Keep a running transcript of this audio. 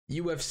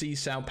UFC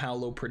Sao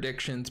Paulo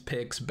predictions,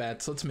 picks,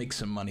 bets. Let's make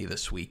some money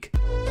this week.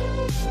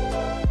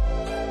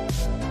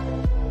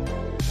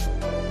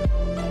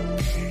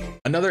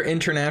 Another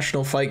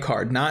international fight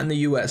card, not in the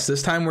US.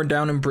 This time we're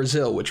down in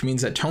Brazil, which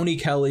means that Tony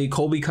Kelly,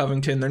 Colby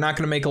Covington, they're not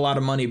going to make a lot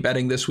of money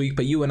betting this week,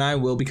 but you and I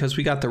will because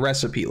we got the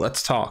recipe.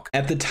 Let's talk.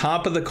 At the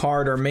top of the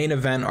card, our main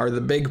event are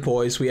the big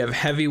boys. We have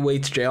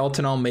heavyweights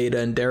Jailton Almeida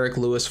and Derrick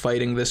Lewis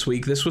fighting this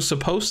week. This was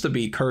supposed to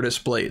be Curtis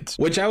Blaydes,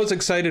 which I was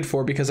excited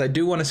for because I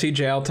do want to see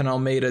Jailton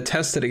Almeida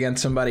tested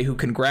against somebody who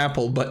can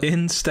grapple, but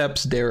in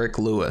steps Derrick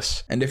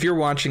Lewis. And if you're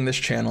watching this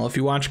channel, if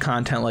you watch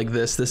content like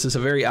this is a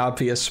very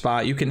obvious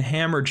spot. You can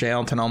hammer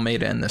Jailton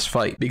Almeida in this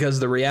fight, because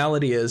the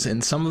reality is,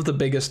 in some of the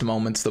biggest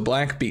moments, the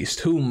Black Beast,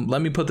 whom,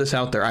 let me put this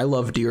out there, I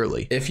love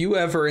dearly. If you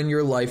ever in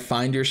your life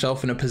find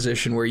yourself in a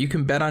position where you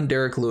can bet on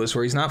Derrick Lewis,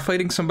 where he's not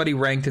fighting somebody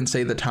ranked in,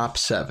 say, the top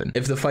 7,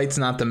 if the fight's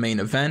not the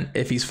main event,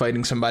 if he's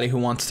fighting somebody who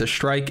wants to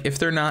strike, if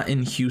they're not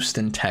in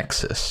Houston,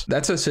 Texas,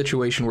 that's a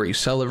situation where you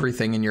sell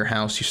everything in your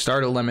house, you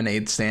start a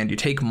lemonade stand, you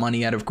take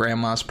money out of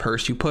grandma's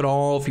purse, you put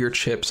all of your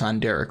chips on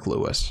Derrick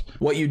Lewis.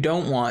 What you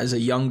don't want is a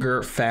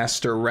younger,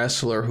 faster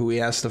wrestler who he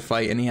has to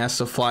fight, and he has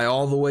to fly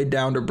all the way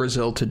down to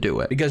Brazil to do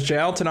it, because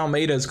Jailton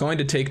Almeida is going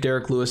to take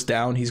Derrick Lewis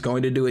down. He's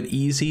going to do it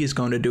easy. He's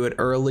going to do it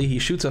early. He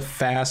shoots a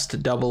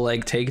fast double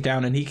leg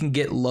takedown, and he can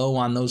get low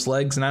on those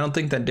legs, and I don't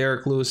think that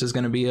Derrick Lewis is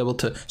going to be able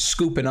to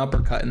scoop an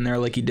uppercut in there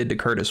like he did to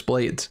Curtis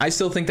Blaydes. I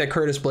still think that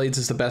Curtis Blaydes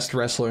is the best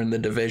wrestler in the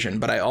division,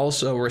 but I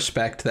also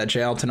respect that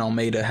Jailton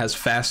Almeida has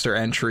faster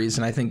entries,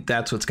 and I think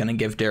that's what's going to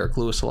give Derrick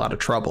Lewis a lot of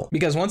trouble,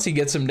 because once he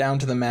gets him down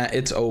to the mat,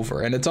 it's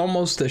over. And it's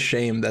almost a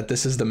shame that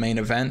this is the main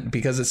event,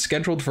 because it's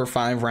scheduled for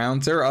 5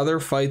 rounds. There are other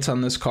fights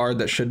on this card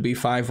that should be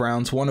 5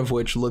 rounds, one of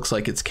which looks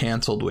like it's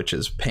canceled, which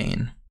is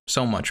pain.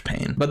 So much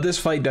pain. But this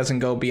fight doesn't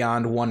go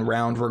beyond 1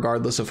 round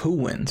regardless of who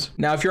wins.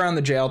 Now, if you're on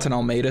the Jailton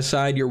Almeida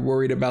side, you're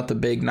worried about the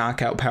big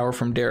knockout power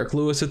from Derrick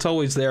Lewis. It's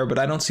always there, but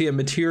I don't see it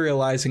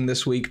materializing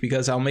this week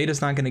because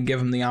Almeida's not going to give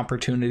him the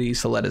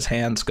opportunities to let his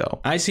hands go.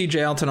 I see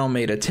Jailton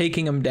Almeida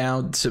taking him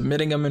down,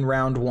 submitting him in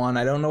round 1.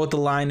 I don't know what the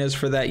line is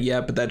for that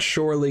yet, but that's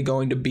surely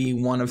going to be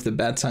one of the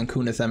bets on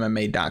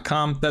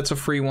KunithMMA.com. That's a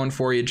free one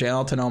for you.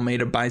 Jailton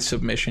Almeida by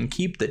submission.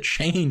 Keep the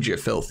change, you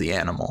filthy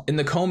animal. In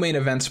the co-main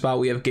event spot,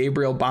 we have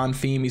Gabriel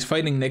Bonfim. He's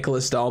fighting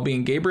Nicolas Dalby,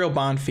 and Gabriel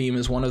Bonfim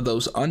is one of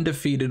those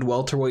undefeated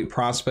welterweight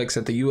prospects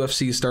that the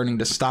UFC is starting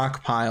to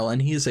stockpile,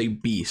 and he is a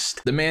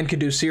beast. The man can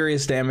do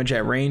serious damage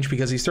at range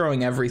because he's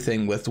throwing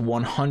everything with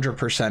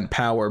 100%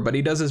 power, but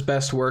he does his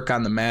best work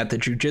on the mat. The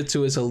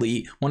jiu-jitsu is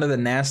elite, one of the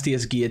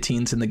nastiest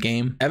guillotines in the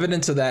game.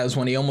 Evidence of that is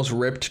when he almost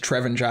ripped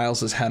Trevin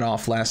Giles' head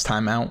off last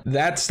time out.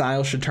 That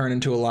style should turn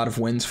into a lot of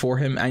wins for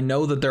him. I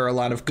know that there are a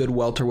lot of good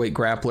welterweight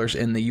grapplers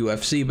in the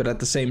UFC, but at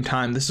the same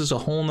time, this is a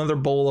whole nother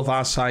bowl of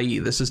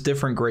acai. This is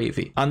different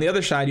gravy. On the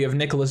other side, you have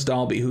Nicolas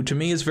Dalby, who to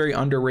me is a very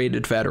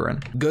underrated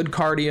veteran. Good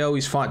cardio,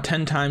 he's fought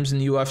 10 times in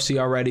the UFC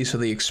already, so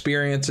the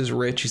experience is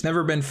rich. He's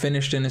never been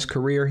finished in his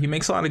career. He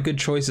makes a lot of good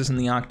choices in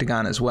the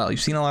octagon as well.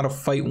 You've seen a lot of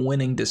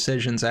fight-winning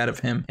decisions out of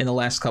him in the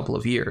last couple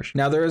of years.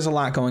 Now, there is a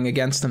lot going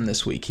against him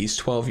this week. He's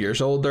 12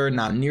 years older,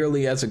 not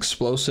nearly as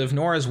explosive,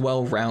 nor as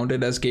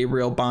well-rounded as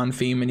Gabriel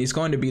Bonfim, and he's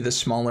going to be the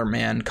smaller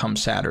man come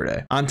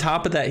Saturday. On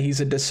top of that,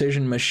 he's a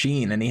decision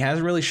machine, and he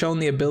hasn't really shown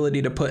the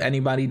ability to put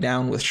anybody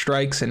down with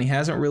strikes, and he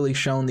hasn't really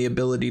shown the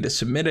ability to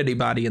submit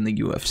anybody in the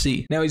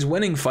UFC. Now, he's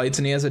winning fights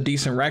and he has a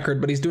decent record,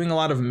 but he's doing a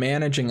lot of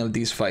managing of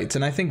these fights,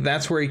 and I think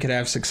that's where he could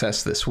have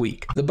success this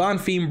week. The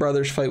Bonfim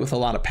brothers fight with a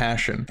lot of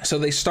passion, so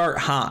they start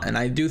hot, and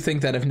I do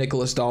think that if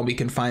Nicolas Dalby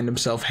can find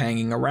himself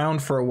hanging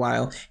around for a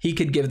while, he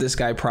could give this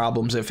guy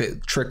problems if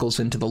it trickles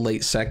into the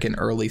late 2nd,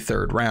 early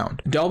 3rd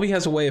round. Dalby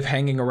has a way of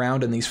hanging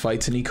around in these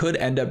fights, and he could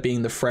end up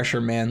being the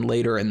fresher man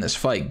later in this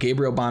fight.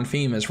 Gabriel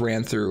Bonfim has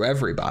ran through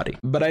everybody,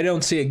 but I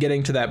don't see it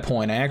getting to that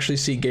point. I actually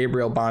see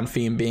Gabriel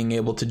Bonfim being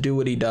able to do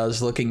what he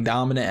does, looking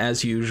dominant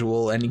as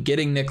usual, and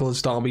getting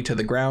Nicolas Dalby to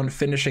the ground,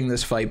 finishing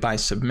this fight by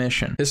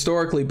submission.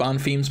 Historically,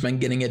 Bonfim's been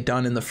getting it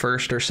done in the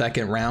 1st or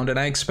 2nd round, and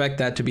I expect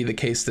that to be the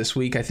case this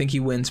week. I think he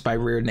wins by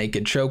rear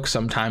naked choke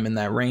sometime in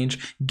that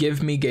range.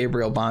 Give me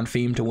Gabriel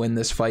Bonfim to win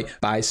this fight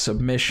by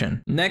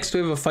submission. Next,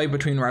 we have a fight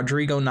between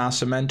Rodrigo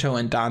Nascimento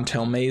and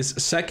Don'Tale Mayes.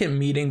 2nd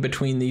meeting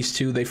between these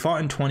two. They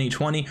fought in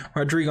 2020.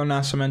 Rodrigo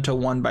Nascimento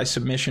won by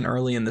submission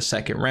early in the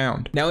 2nd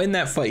round. Now, in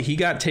that fight, he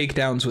got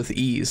takedowns with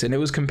ease, and it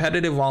was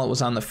competitive while it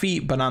was on the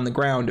feet, but on the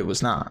ground it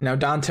was not. Now,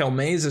 Don'Tale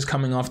Mayes is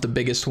coming off the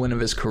biggest win of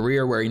his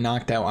career where he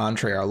knocked out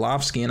Andre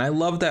Arlovski, and I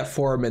love that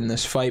for him in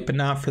this fight, but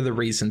not for the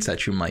reasons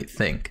that you might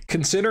think.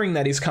 Considering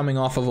that he's coming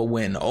off of a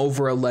win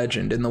over a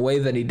legend in the way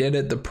that he did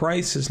it, the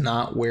price is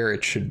not where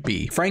it should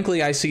be.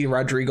 Frankly, I see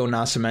Rodrigo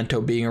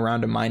Nascimento being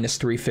around a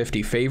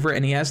 -350 favorite,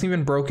 and he hasn't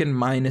even broken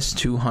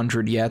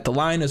 -200 yet. The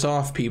line is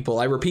off, people.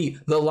 I repeat,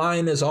 the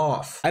line is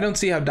off. I don't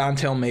see how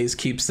Don'Tale Mayes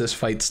keeps this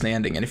fight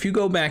standing, and if you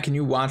go back and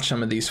you watch watch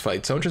some of these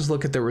fights, don't just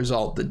look at the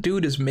result. The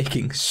dude is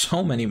making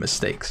so many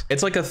mistakes.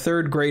 It's like a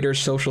third grader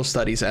social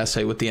studies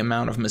essay with the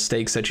amount of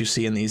mistakes that you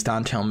see in these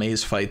Don'Tale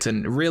Mayes fights.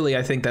 And really,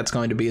 I think that's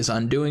going to be his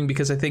undoing,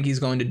 because I think he's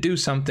going to do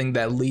something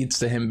that leads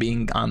to him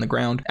being on the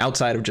ground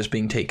outside of just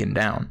being taken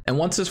down. And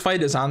once this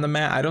fight is on the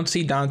mat, I don't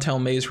see Don'Tale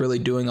Mayes really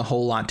doing a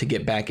whole lot to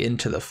get back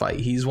into the fight.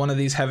 He's one of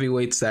these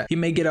heavyweights that he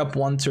may get up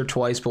once or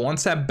twice, but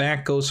once that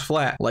back goes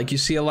flat, like you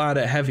see a lot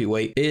at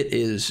heavyweight, it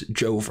is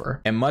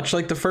Jover. And much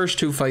like the first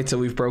two fights that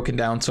we've broken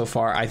down so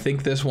far, I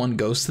think this one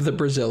goes to the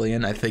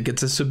Brazilian. I think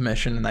it's a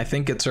submission, and I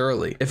think it's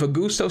early. If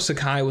Augusto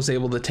Sakai was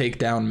able to take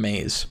down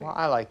Mayes. Well,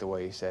 I like the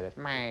way you said it.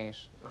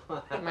 Mayes.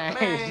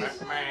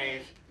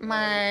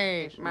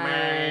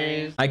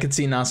 I could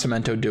see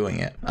Nascimento doing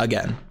it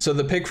again. So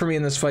the pick for me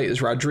in this fight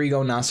is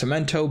Rodrigo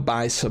Nascimento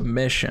by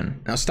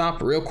submission. Now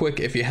stop real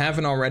quick. If you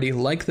haven't already,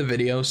 like the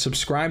video,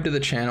 subscribe to the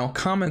channel,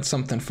 comment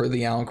something for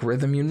the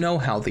algorithm. You know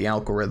how the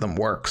algorithm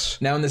works.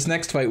 Now in this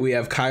next fight, we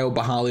have Caio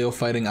Borralho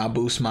fighting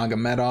Abus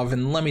Magomedov,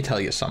 and let me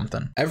tell you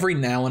something. Every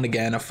now and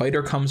again, a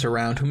fighter comes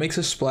around who makes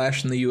a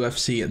splash in the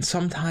UFC, and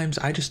sometimes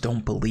I just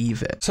don't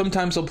believe it.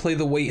 Sometimes I'll play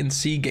the wait and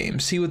see game,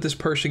 see what this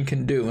person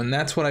can do, and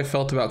that's what I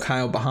felt about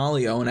Caio Borralho.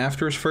 And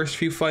after his first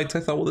few fights, I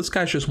thought, well, this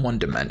guy's just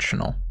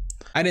one-dimensional.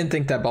 I didn't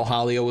think that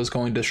Borralho was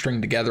going to string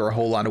together a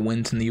whole lot of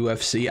wins in the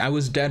UFC. I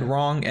was dead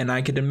wrong, and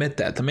I could admit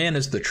that. The man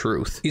is the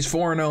truth. He's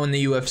 4-0 in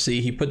the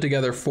UFC. He put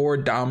together 4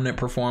 dominant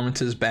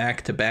performances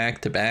back to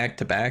back to back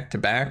to back to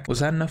back. Was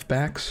that enough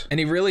backs? And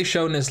he really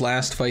showed in his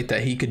last fight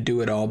that he could do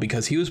it all,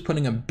 because he was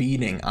putting a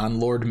beating on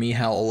Lord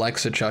Michal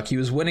Oleksichuk. He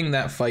was winning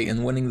that fight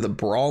and winning the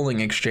brawling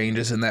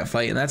exchanges in that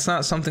fight, and that's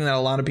not something that a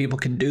lot of people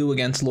can do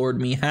against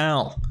Lord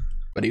Michal.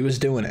 But he was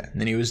doing it,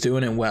 and he was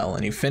doing it well,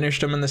 and he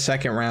finished him in the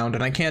second round,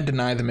 and I can't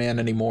deny the man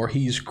anymore.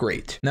 He's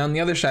great. Now, on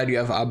the other side, you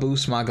have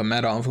Abus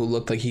Magomedov, who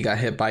looked like he got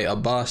hit by a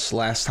bus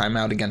last time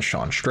out against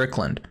Sean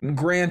Strickland.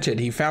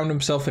 Granted, he found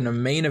himself in a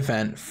main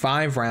event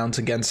 5 rounds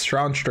against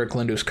Sean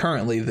Strickland, who's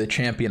currently the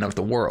champion of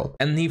the world.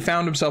 And he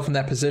found himself in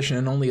that position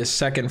in only his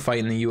second fight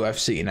in the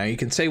UFC. Now, you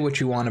can say what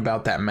you want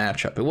about that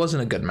matchup. It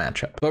wasn't a good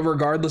matchup. But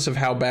regardless of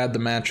how bad the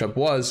matchup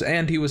was,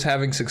 and he was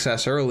having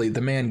success early, the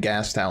man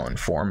gassed out in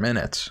 4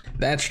 minutes.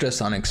 That's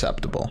just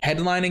unacceptable.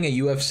 Headlining a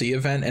UFC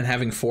event and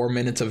having 4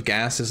 minutes of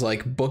gas is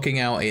like booking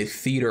out a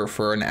theater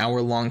for an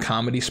hour-long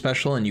comedy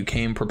special and you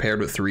came prepared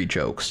with 3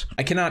 jokes.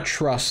 I cannot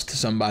trust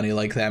somebody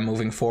like that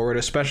moving forward,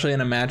 especially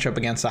in a matchup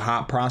against a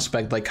hot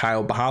prospect like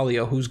Caio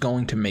Borralho, who's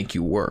going to make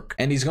you work.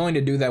 And he's going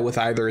to do that with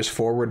either his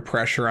forward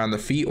pressure on the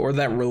feet or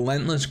that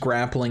relentless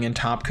grappling and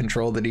top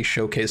control that he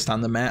showcased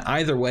on the mat.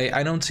 Either way,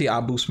 I don't see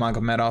Abus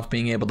Magomedov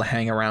being able to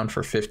hang around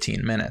for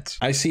 15 minutes.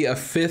 I see a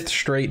 5th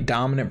straight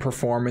dominant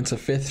performance, a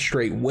 5th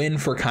straight win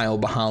for Caio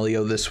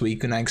Borralho this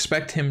week, and I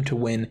expect him to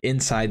win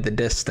inside the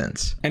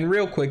distance. And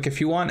real quick,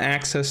 if you want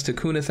access to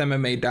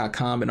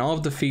KunithMMA.com and all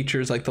of the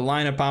features like the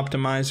lineup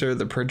optimizer,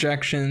 the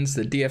projections,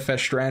 the DFS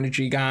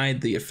strategy guide,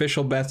 the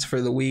official bets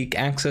for the week,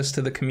 access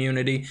to the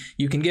community,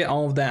 you can get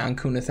all of that on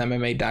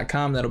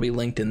KunithMMA.com. That'll be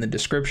linked in the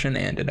description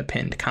and in a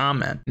pinned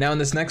comment. Now in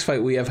this next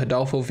fight, we have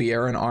Rodolfo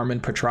Vieira and Armen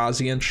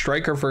Petrosyan,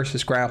 striker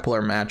versus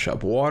grappler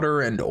matchup,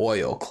 water and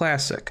oil,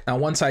 classic. Now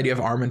one side you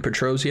have Armen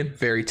Petrosyan,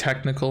 very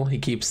technical, he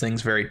keeps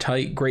things very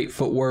tight, great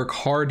footwork,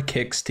 hard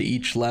kicks to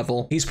each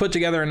level. He's put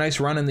together a nice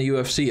run in the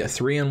UFC, a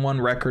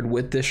 3-1 record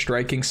with this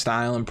striking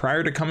style, and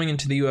prior to coming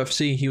into the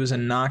UFC, he was a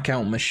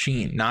knockout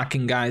machine,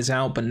 knocking guys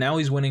out, but now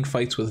he's winning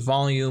fights with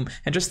volume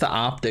and just the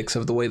optics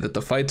of the way that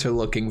the fights are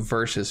looking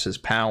versus his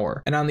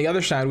power. And on the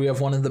other side, we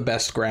have one of the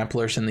best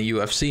grapplers in the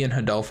UFC in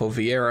Rodolfo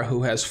Vieira,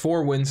 who has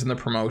 4 wins in the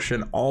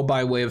promotion, all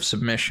by way of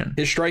submission.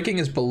 His striking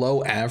is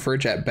below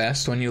average at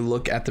best when you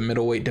look at the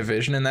middleweight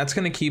division, and that's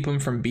going to keep him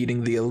from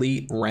beating the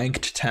elite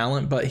ranked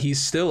talent, but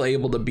he's still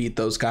able to beat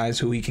those guys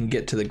who he can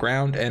get to the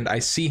ground, and I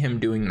see him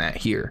doing that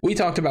here. We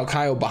talked about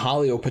Caio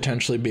Borralho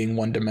potentially being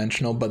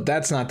one-dimensional, but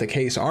that's not the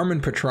case. Armen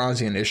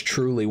Petrosyan is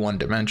truly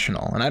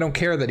one-dimensional, and I don't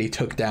care that he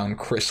took down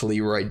Chris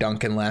Leroy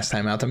Duncan last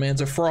time out. The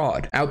man's a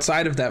fraud.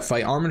 Outside of that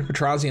fight, Armen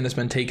Petrosyan has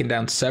been taken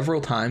down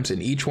several times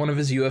in each one of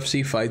his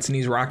UFC fights, and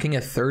he's rocking a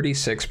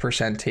 36%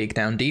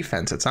 takedown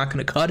defense. It's not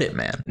going to cut it,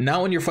 man.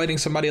 Not when you're fighting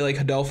somebody like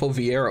Rodolfo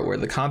Vieira, where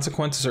the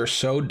consequences are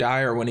so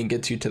dire when he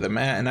gets you to the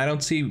mat, and I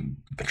don't see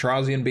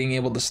Petrosyan being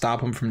able to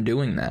stop him from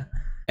doing that.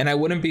 And I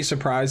wouldn't be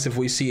surprised if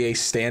we see a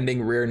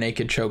standing rear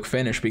naked choke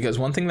finish, because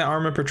one thing that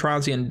Armen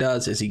Petrosyan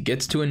does is he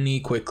gets to a knee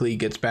quickly,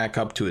 gets back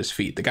up to his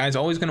feet. The guy's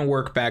always going to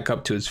work back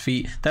up to his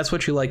feet. That's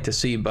what you like to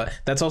see, but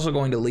that's also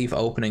going to leave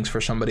openings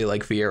for somebody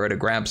like Vieira to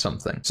grab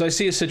something. So I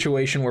see a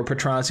situation where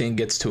Petrosyan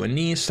gets to a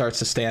knee, starts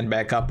to stand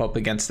back up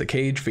against the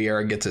cage,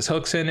 Vieira gets his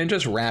hooks in and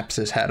just wraps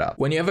his head up.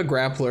 When you have a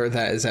grappler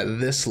that is at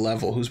this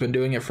level, who's been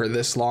doing it for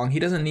this long, he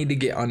doesn't need to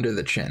get under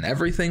the chin.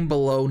 Everything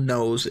below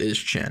nose is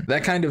chin.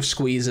 That kind of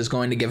squeeze is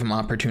going to give him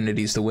opportunity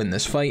opportunities to win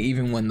this fight,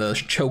 even when the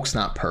choke's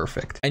not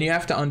perfect. And you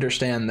have to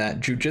understand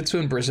that jiu-jitsu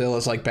in Brazil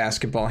is like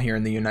basketball here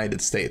in the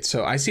United States.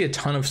 So I see a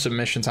ton of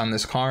submissions on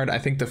this card. I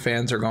think the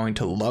fans are going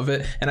to love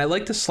it. And I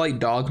like the slight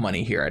dog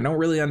money here. I don't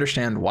really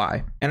understand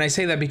why. And I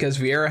say that because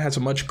Vieira has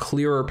a much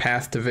clearer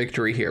path to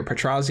victory here.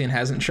 Petrosyan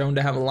hasn't shown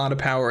to have a lot of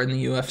power in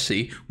the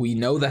UFC. We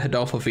know that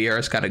Rodolfo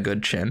Vieira's got a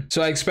good chin.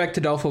 So I expect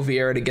Rodolfo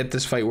Vieira to get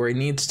this fight where he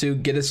needs to,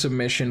 get a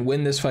submission,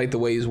 win this fight the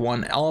way he's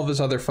won all of his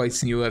other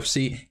fights in the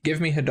UFC.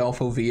 Give me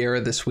Rodolfo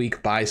Vieira this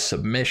week by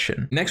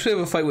submission. Next, we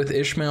have a fight with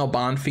Ismael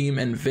Bonfim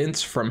and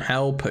Vinc from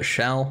hell,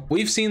 Pichel.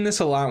 We've seen this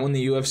a lot when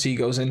the UFC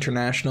goes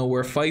international,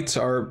 where fights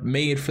are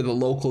made for the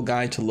local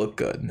guy to look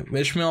good.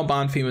 Ismael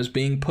Bonfim is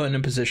being put in a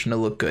position to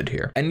look good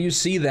here. And you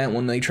see that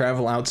when they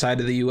travel outside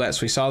of the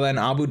US. We saw that in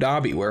Abu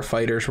Dhabi, where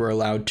fighters were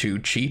allowed to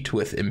cheat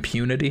with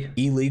impunity.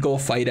 Illegal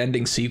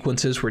fight-ending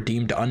sequences were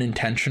deemed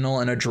unintentional,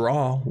 and a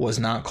draw was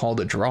not called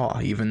a draw,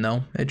 even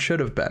though it should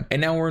have been.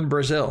 And now we're in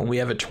Brazil, and we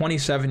have a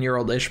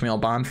 27-year-old Ismael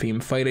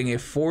Bonfim fighting a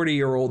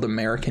 40-year-old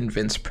American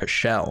Vinc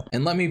Pichel.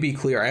 And let me be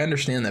clear, I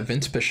understand that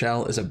Vinc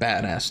Pichel is a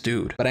badass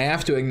dude, but I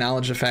have to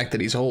acknowledge the fact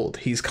that he's old.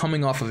 He's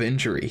coming off of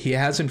injury. He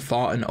hasn't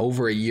fought in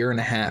over a year and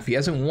a half. He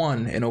hasn't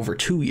won in over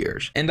 2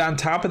 years. And on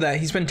top of that,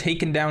 he's been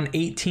taken down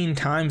 18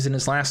 times in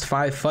his last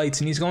 5 fights,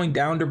 and he's going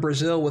down to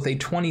Brazil with a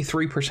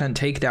 23%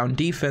 takedown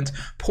defense,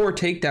 poor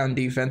takedown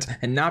defense,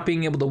 and not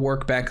being able to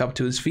work back up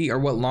to his feet are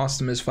what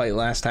lost him his fight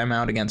last time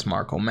out against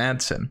Marco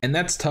Madsen. And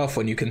that's tough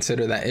when you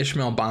consider that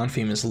Ismael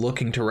Bonfim is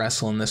looking to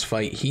wrestle in this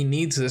fight. He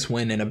needs this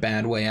win in a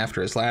bad way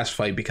after his last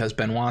fight because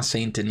Benoit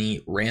Saint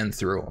Denis ran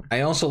through him.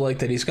 I also like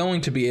that he's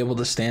going to be able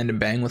to stand and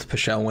bang with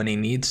Pichel when he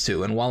needs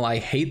to, and while I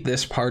hate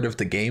this part of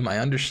the game, I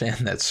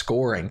understand that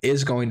scoring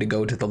is going to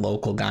go to the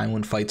local guy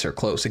when fights are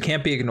close. It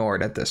can't be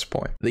ignored at this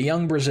point. The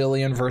young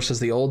Brazilian versus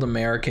the old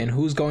American,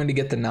 who's going to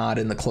get the nod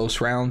in the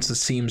close rounds? It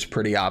seems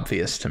pretty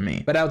obvious to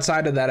me. But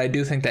outside of that, I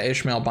do think that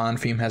Ismael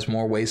Bonfim has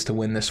more ways to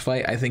win this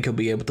fight. I think he'll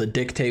be able to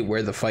dictate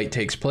where the fight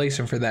takes place,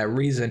 and for that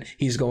reason,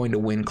 he's going to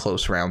win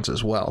close rounds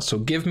as well. So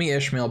give me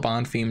Ismael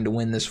Bonfim to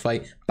win this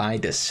fight by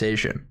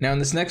decision. Now in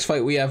this next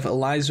fight, we have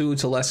Elizeu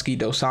Zaleski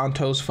dos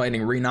Santos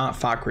fighting Rinat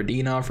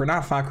Fakhretdinov.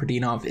 Rinat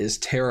Fakhretdinov is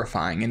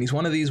terrifying, and he's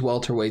one of these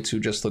welterweights who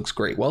just looks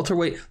great.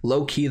 Welterweight,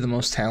 low-key the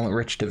most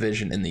talent-rich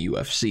division in the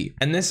UFC.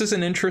 And this is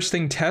an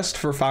interesting test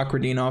for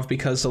Fakhretdinov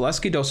because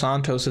Zaleski dos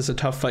Santos is a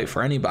tough fight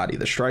for anybody.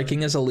 The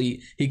striking is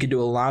elite. He could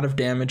do a lot of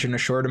damage in a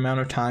short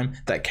amount of time.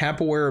 That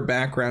capoeira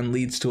background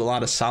leads to a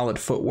lot of solid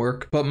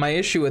footwork. But my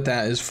issue with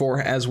that is,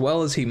 for as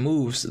well as he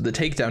moves, the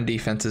takedown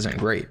defense isn't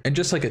great. And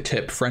just like a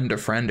tip, friend to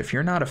friend, if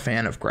you're not a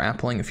fan of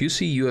grappling, if you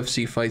see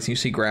UFC fights and you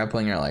see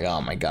grappling, you're like,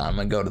 oh my god, I'm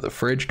gonna go to the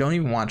fridge, don't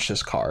even watch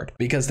this card.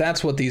 Because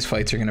that's what these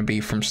fights are gonna be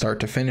from start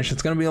to finish.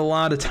 It's gonna be a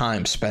lot of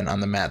time spent on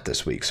the mat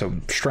this week, so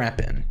strap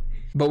in.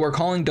 But we're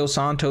calling Dos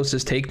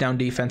Santos' takedown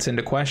defense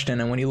into question,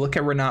 and when you look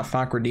at Rinat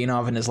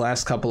Fakhretdinov in his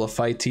last couple of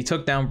fights, he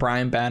took down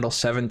Brian Battle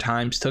 7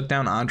 times, took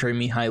down Andre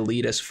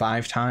Mihailidis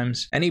 5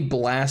 times, and he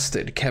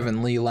blasted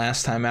Kevin Lee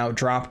last time out,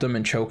 dropped him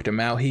and choked him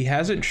out. He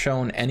hasn't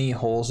shown any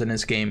holes in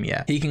his game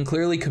yet. He can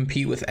clearly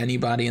compete with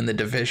anybody in the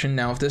division.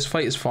 Now, if this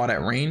fight is fought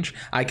at range,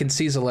 I can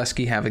see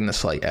Zaleski having the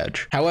slight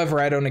edge. However,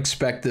 I don't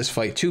expect this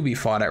fight to be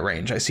fought at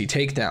range. I see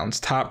takedowns,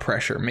 top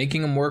pressure,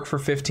 making him work for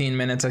 15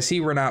 minutes. I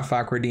see Rinat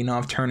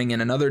Fakhretdinov turning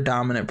in another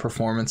dominant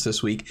performance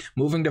this week,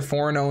 moving to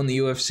 4-0 in the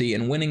UFC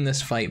and winning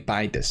this fight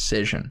by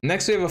decision.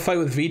 Next, we have a fight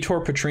with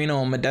Vitor,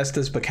 Petrino, and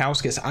Modestas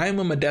Bukauskas. I am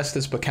a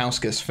Modestas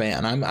Bukauskas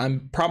fan.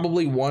 I'm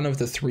probably one of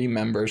the 3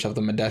 members of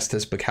the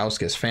Modestas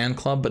Bukauskas fan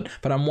club,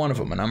 but I'm one of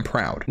them, and I'm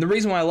proud. And the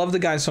reason why I love the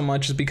guy so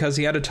much is because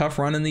he had a tough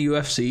run in the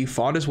UFC,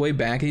 fought his way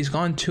back, and he's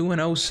gone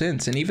 2-0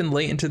 since, and even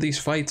late into these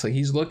fights, like,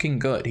 he's looking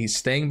good. He's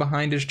staying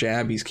behind his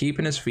jab, he's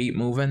keeping his feet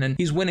moving, and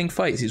he's winning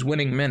fights, he's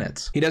winning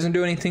minutes. He doesn't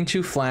do anything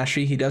too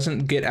flashy, he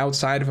doesn't get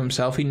outside of himself.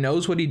 He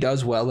knows what he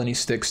does well and he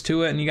sticks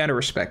to it, and you got to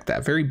respect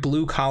that. Very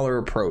blue-collar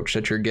approach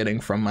that you're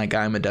getting from my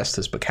guy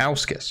Modestas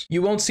Bukauskas.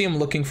 You won't see him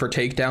looking for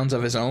takedowns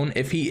of his own.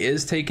 If he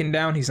is taken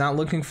down, he's not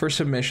looking for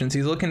submissions.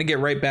 He's looking to get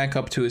right back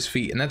up to his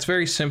feet, and that's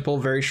very simple,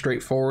 very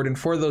straightforward, and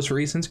for those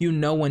reasons, you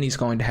know when he's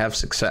going to have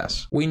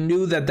success. We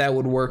knew that that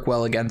would work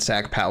well against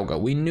Zach Pauga.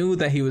 We knew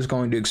that he was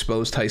going to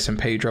expose Tyson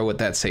Pedro with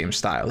that same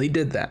style. He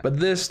did that, but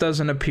this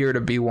doesn't appear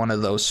to be one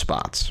of those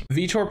spots.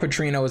 Vitor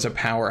Petrino is a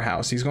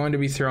powerhouse. He's going to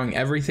be throwing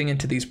everything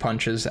into these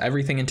punches,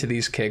 everything into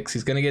these kicks.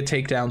 He's going to get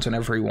takedowns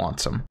whenever he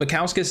wants them.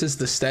 Bukauskas is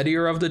the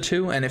steadier of the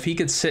two, and if he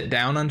could sit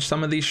down on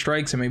some of these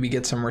strikes and maybe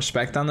get some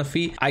respect on the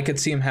feet, I could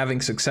see him having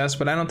success,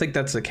 but I don't think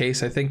that's the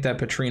case. I think that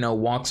Petrino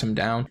walks him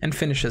down and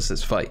finishes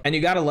this fight. And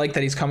you got to like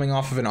that he's coming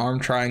off of an arm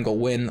triangle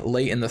win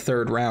late in the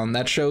 3rd round.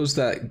 That shows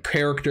that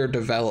character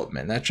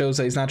development. That shows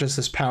that he's not just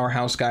this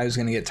powerhouse guy who's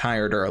going to get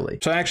tired early.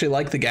 So I actually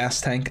like the gas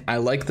tank. I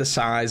like the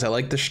size. I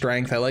like the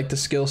strength. I like the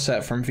skill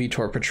set from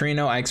Vitor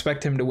Petrino. I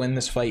expect him to win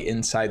this fight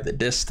inside the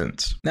distance.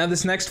 distance. Now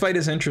this next fight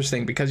is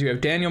interesting because you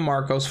have Daniel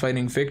Marcos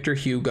fighting Victor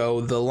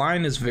Hugo. The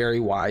line is very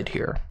wide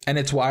here, and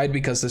it's wide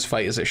because this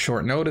fight is a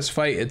short notice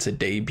fight. It's a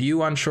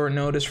debut on short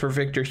notice for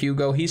Victor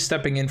Hugo. He's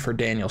stepping in for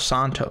Daniel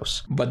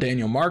Santos, but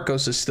Daniel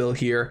Marcos is still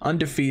here,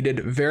 undefeated,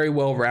 very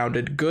well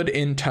rounded, good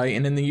in tight,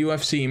 and in the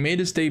UFC he made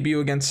his debut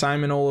against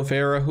Simon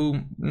Oliveira,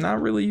 who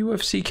not really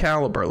UFC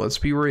caliber, let's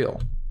be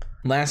real.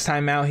 Last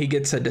time out, he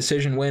gets a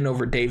decision win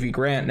over Davy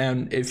Grant.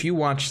 Now, if you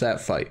watch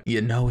that fight, you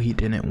know he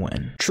didn't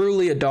win.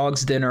 Truly a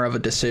dog's dinner of a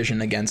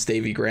decision against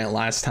Davy Grant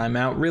last time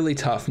out. Really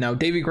tough. Now,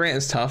 Davy Grant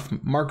is tough.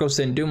 Marcos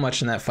didn't do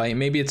much in that fight.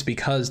 Maybe it's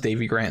because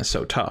Davy Grant is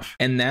so tough.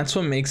 And that's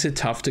what makes it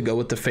tough to go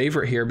with the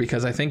favorite here,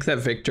 because I think that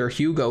Victor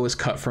Hugo is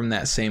cut from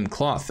that same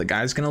cloth. The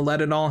guy's going to let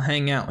it all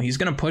hang out. He's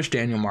going to push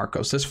Daniel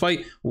Marcos. This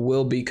fight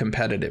will be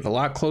competitive, a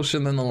lot closer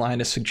than the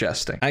line is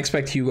suggesting. I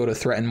expect Hugo to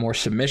threaten more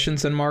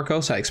submissions than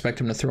Marcos. I expect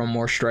him to throw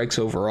more strikes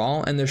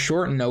overall, and the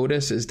short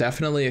notice is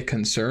definitely a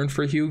concern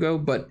for Hugo,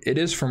 but it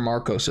is for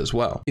Marcos as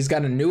well. He's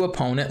got a new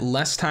opponent,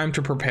 less time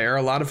to prepare,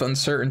 a lot of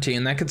uncertainty,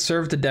 and that could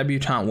serve the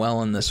debutant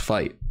well in this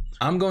fight.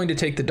 I'm going to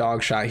take the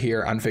dog shot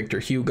here on Victor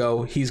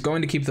Hugo. He's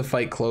going to keep the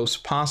fight close,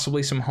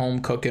 possibly some home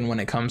cooking when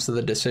it comes to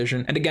the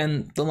decision. And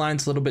again, the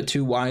line's a little bit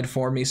too wide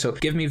for me, so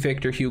give me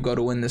Victor Hugo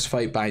to win this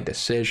fight by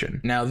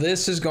decision. Now,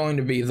 this is going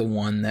to be the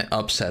one that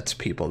upsets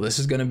people. This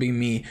is going to be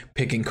me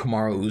picking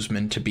Kamaru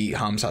Usman to beat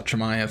Khamzat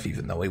Chimaev,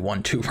 even though he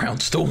won 2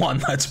 rounds to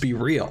 1. Let's be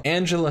real.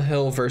 Angela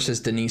Hill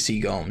versus Denise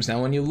Gomes.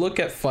 Now, when you look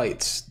at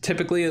fights,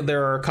 typically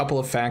there are a couple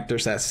of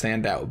factors that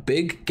stand out.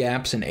 Big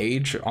gaps in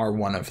age are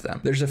one of them.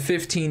 There's a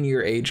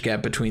 15-year age gap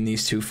between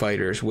these two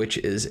fighters, which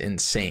is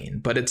insane,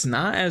 but it's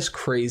not as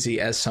crazy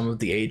as some of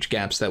the age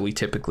gaps that we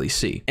typically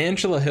see.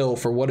 Angela Hill,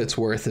 for what it's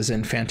worth, is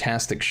in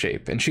fantastic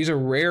shape, and she's a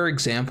rare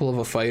example of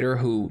a fighter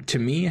who, to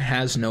me,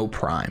 has no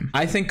prime.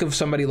 I think of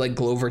somebody like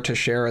Glover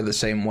Teixeira the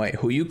same way,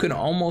 who you can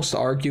almost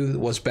argue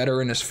was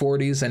better in his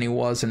 40s than he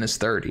was in his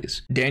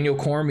 30s. Daniel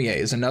Cormier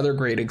is another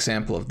great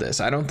example of this.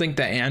 I don't think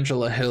that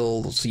Angela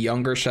Hill's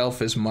younger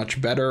self is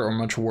much better or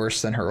much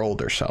worse than her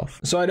older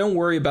self. So I don't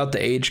worry about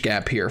the age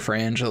gap here for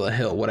Angela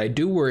Hill. What I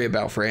do worry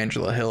about for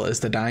Angela Hill is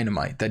the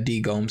dynamite that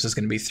D. Gomes is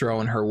going to be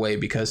throwing her way,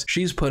 because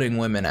she's putting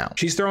women out.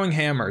 She's throwing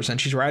hammers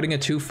and she's riding a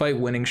 2-fight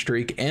winning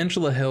streak.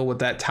 Angela Hill with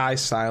that Thai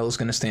style is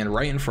going to stand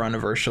right in front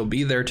of her. She'll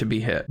be there to be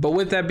hit. But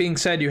with that being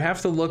said, you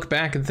have to look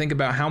back and think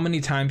about how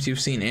many times you've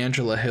seen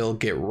Angela Hill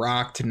get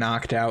rocked,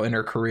 knocked out in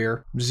her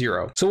career.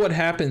 0. So what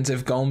happens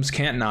if Gomes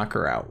can't knock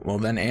her out? Well,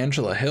 then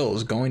Angela Hill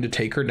is going to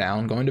take her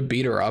down, going to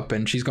beat her up,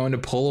 and she's going to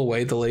pull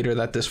away the later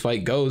that this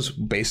fight goes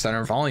based on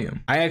her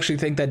volume. I actually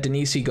think that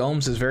Denise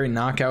Gomes is very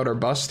knockout or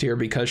bust here,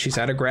 because she's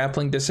at a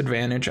grappling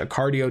disadvantage, a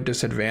cardio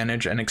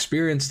disadvantage, an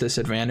experience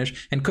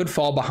disadvantage, and could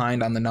fall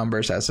behind on the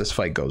numbers as this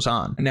fight goes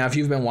on. Now, if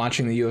you've been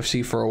watching the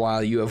UFC for a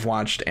while, you have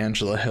watched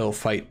Angela Hill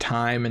fight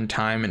time and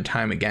time and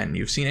time again.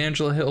 You've seen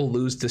Angela Hill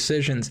lose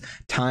decisions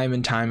time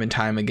and time and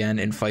time again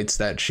in fights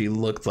that she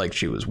looked like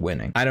she was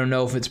winning. I don't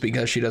know if it's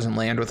because she doesn't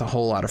land with a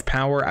whole lot of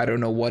power. I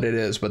don't know what it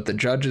is, but the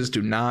judges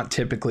do not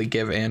typically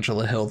give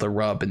Angela Hill the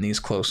rub in these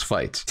close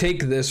fights.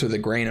 Take this with a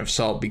grain of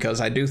salt,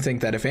 because I do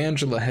think that if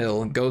Angela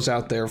Hill goes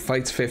out there,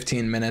 fights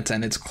 15 minutes,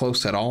 and it's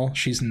close at all,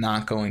 she's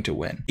not going to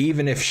win,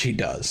 even if she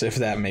does, if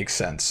that makes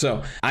sense.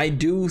 So I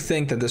do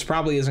think that this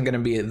probably isn't going to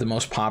be the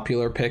most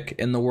popular pick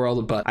in the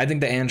world, but I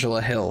think that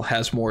Angela Hill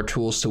has more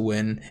tools to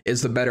win,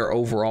 is the better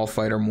overall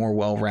fighter, more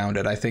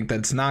well-rounded. I think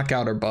that's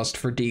knockout or bust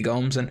for D.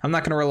 Gomes, and I'm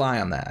not going to rely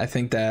on that. I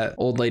think that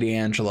old lady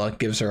Angela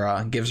gives her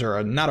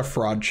a not a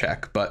fraud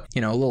check, but a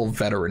little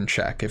veteran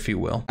check, if you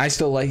will. I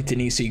still like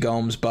Denise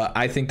Gomes, but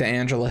I think that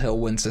Angela Hill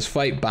wins this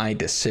fight by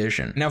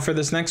decision. Now for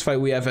this next fight,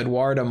 we have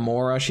Eduarda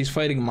Mora. She's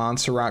fighting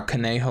Montserrat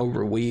Conejo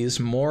Ruiz.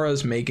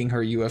 Mora's making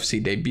her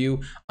UFC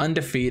debut,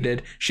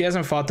 undefeated. She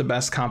hasn't fought the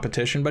best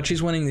competition, but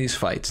she's winning these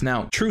fights.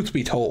 Now, truth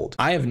be told,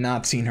 I have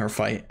not seen her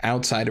fight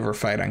outside of her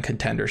fight on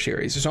Contender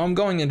Series, so I'm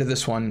going into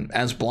this one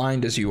as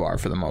blind as you are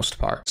for the most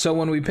part. So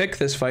when we pick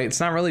this fight, it's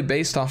not really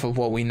based off of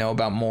what we know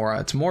about Mora.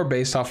 It's more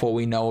based off what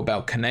we know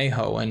about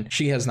Conejo, and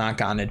she has not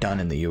gotten it done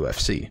in the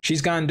UFC.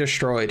 She's gotten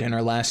destroyed in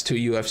her last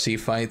 2 UFC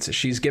fights.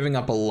 She's giving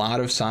up a lot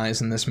of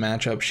size in this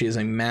matchup. She is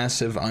a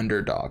massive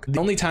underdog. The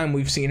only time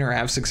we've seen her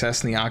have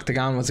success in the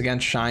octagon was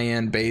against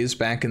Cheyenne Bays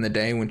back in the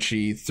day, when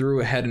she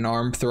threw a head and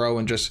arm throw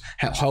and just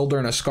held her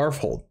in a scarf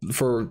hold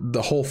for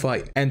the whole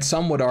fight. And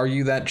some would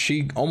argue that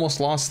she almost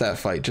lost that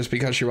fight just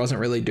because she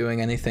wasn't really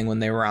doing anything when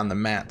they were on the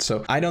mat.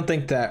 So I don't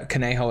think that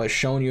Conejo has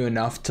shown you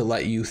enough to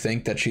let you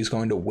think that she's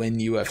going to win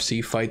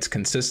UFC fights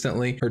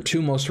consistently. Her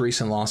 2 most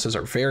recent losses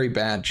are very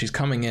bad. She's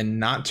coming in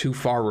not too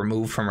far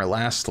removed from her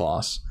last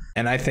loss.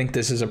 And I think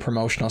this is a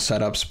promotional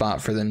setup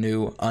spot for the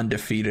new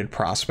undefeated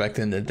prospect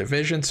in the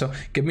division. So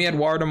give me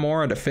Eduarda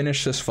Mora to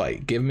finish this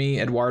fight. Give me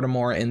Eduarda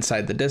Mora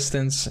inside the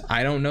distance.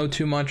 I don't know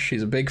too much.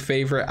 She's a big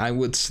favorite. I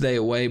would stay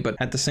away, but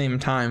at the same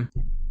time,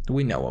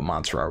 We know what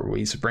Montserrat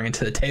Ruiz is bringing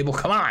to the table.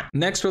 Come on.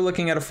 Next, we're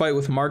looking at a fight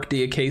with Mark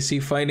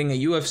Diakese fighting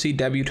a UFC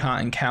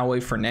debutant in Cowboy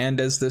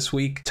Fernandez this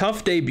week.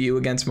 Tough debut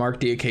against Mark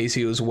Diakese,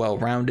 who's a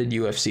well-rounded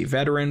UFC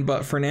veteran,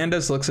 but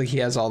Fernandez looks like he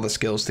has all the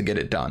skills to get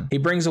it done. He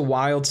brings a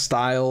wild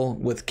style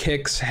with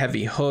kicks,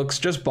 heavy hooks,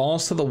 just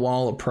balls to the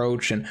wall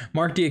approach, and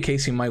Mark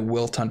Diakese might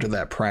wilt under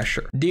that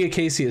pressure.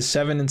 Diakese is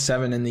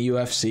 7-7 in the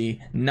UFC,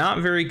 not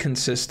very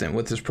consistent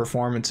with his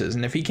performances,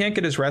 and if he can't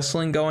get his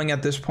wrestling going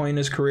at this point in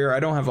his career, I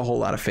don't have a whole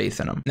lot of faith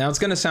in him. Now, it's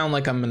going to sound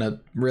like I'm going to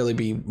really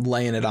be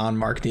laying it on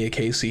Mark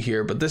Diakese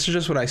here, but this is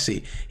just what I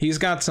see. He's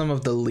got some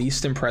of the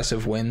least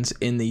impressive wins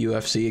in the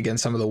UFC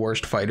against some of the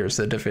worst fighters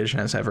the division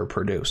has ever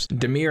produced.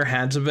 Damir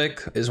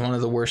Hadzovic is one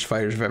of the worst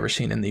fighters I've ever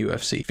seen in the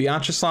UFC.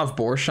 Vyacheslav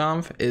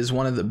Borshov is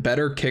one of the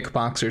better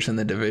kickboxers in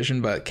the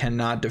division, but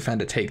cannot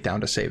defend a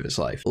takedown to save his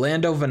life.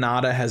 Lando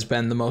Venata has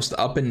been the most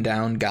up and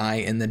down guy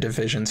in the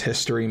division's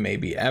history,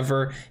 maybe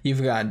ever.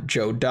 You've got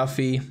Joe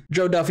Duffy.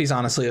 Joe Duffy's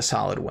honestly a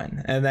solid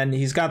win. And then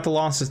he's got the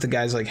losses to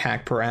guys like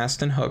Hack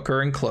Parast and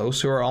Hooker and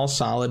Close, who are all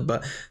solid,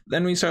 but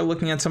then we start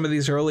looking at some of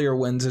these earlier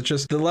wins. It's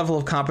just the level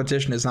of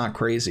competition is not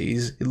crazy.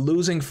 He's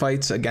losing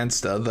fights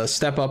against the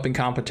step up in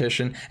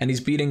competition, and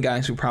he's beating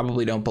guys who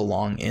probably don't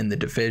belong in the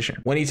division.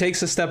 When he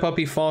takes a step up,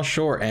 he falls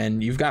short,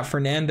 and you've got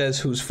Fernandez,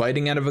 who's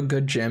fighting out of a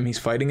good gym. He's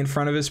fighting in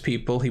front of his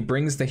people. He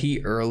brings the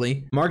heat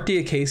early. Mark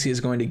Diakese is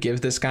going to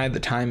give this guy the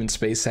time and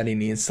space that he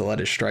needs to let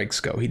his strikes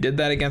go. He did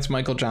that against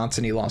Michael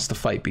Johnson. He lost the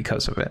fight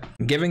because of it.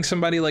 Giving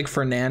somebody like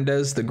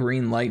Fernandez the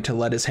green light to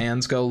let his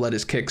hands go, let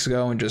his kicks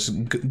go, and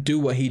just do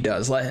what he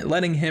does.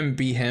 Letting him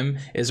be him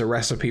is a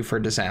recipe for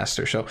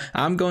disaster. So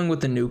I'm going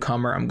with the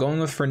newcomer. I'm going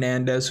with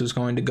Fernandez, who's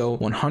going to go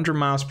 100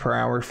 miles per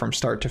hour from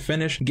start to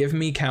finish. Give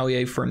me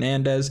Cowboy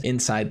Fernandez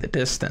inside the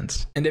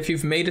distance. And if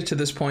you've made it to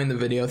this point in the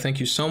video, thank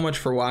you so much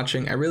for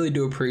watching. I really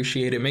do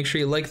appreciate it. Make sure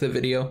you like the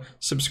video,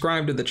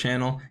 subscribe to the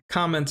channel,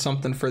 comment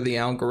something for the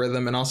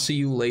algorithm, and I'll see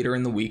you later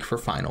in the week for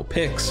final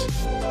picks.